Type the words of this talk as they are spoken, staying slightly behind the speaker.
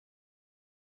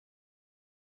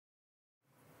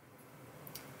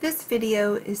This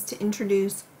video is to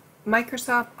introduce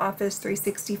Microsoft Office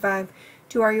 365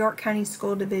 to our York County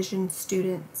School Division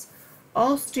students.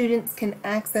 All students can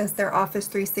access their Office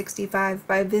 365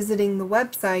 by visiting the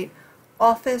website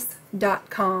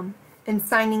office.com and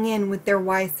signing in with their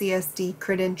YCSD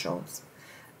credentials.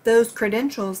 Those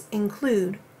credentials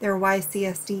include their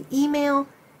YCSD email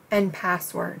and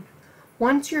password.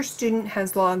 Once your student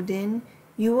has logged in,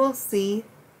 you will see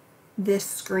this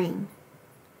screen.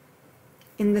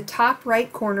 In the top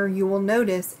right corner, you will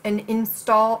notice an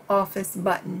Install Office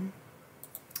button.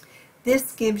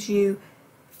 This gives you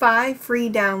 5 free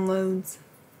downloads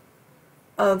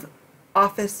of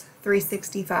Office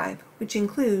 365, which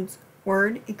includes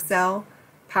Word, Excel,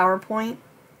 PowerPoint,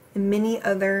 and many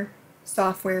other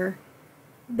software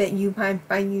that you might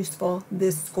find useful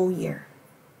this school year.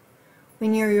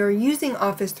 When you're using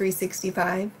Office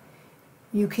 365,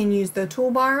 you can use the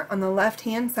toolbar on the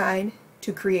left-hand side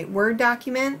to create Word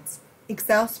documents,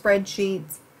 Excel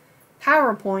spreadsheets,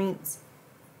 PowerPoints,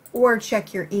 or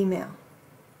check your email.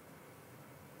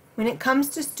 When it comes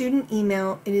to student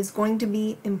email, it is going to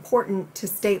be important to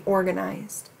stay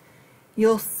organized.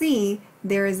 You'll see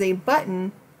there is a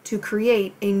button to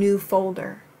create a new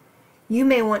folder. You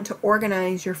may want to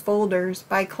organize your folders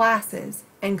by classes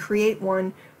and create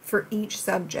one for each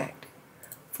subject.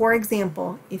 For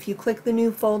example, if you click the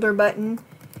new folder button,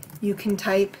 you can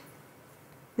type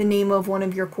the name of one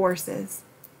of your courses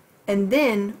and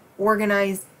then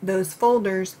organize those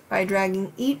folders by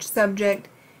dragging each subject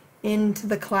into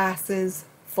the class's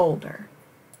folder.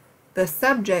 The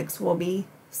subjects will be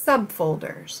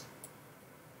subfolders.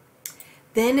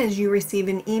 Then, as you receive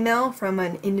an email from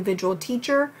an individual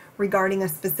teacher regarding a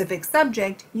specific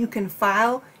subject, you can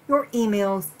file your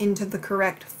emails into the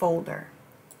correct folder.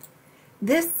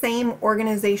 This same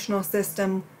organizational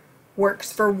system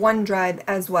works for OneDrive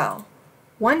as well.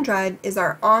 OneDrive is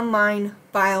our online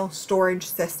file storage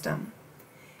system.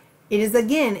 It is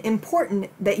again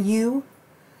important that you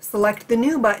select the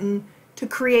new button to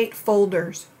create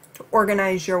folders to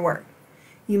organize your work.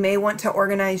 You may want to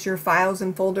organize your files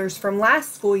and folders from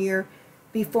last school year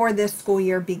before this school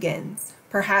year begins.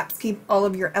 Perhaps keep all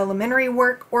of your elementary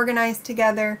work organized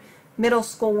together, middle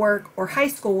school work, or high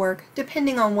school work,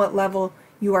 depending on what level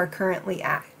you are currently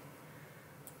at.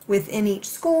 Within each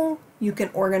school, you can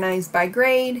organize by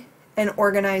grade and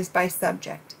organize by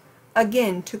subject.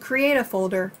 Again, to create a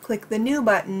folder, click the New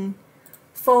button,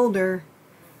 Folder,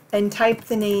 and type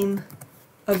the name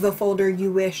of the folder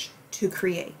you wish to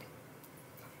create.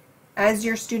 As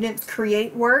your students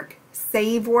create work,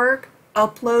 save work,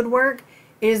 upload work,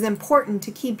 it is important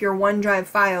to keep your OneDrive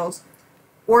files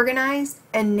organized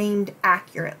and named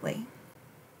accurately.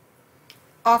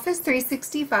 Office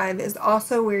 365 is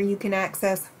also where you can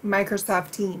access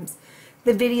Microsoft Teams,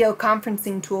 the video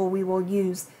conferencing tool we will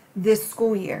use this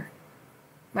school year.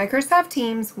 Microsoft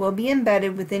Teams will be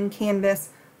embedded within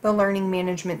Canvas, the learning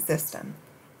management system.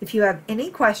 If you have any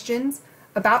questions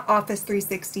about Office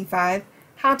 365,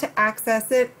 how to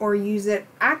access it or use it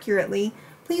accurately,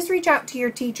 please reach out to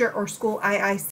your teacher or school IIC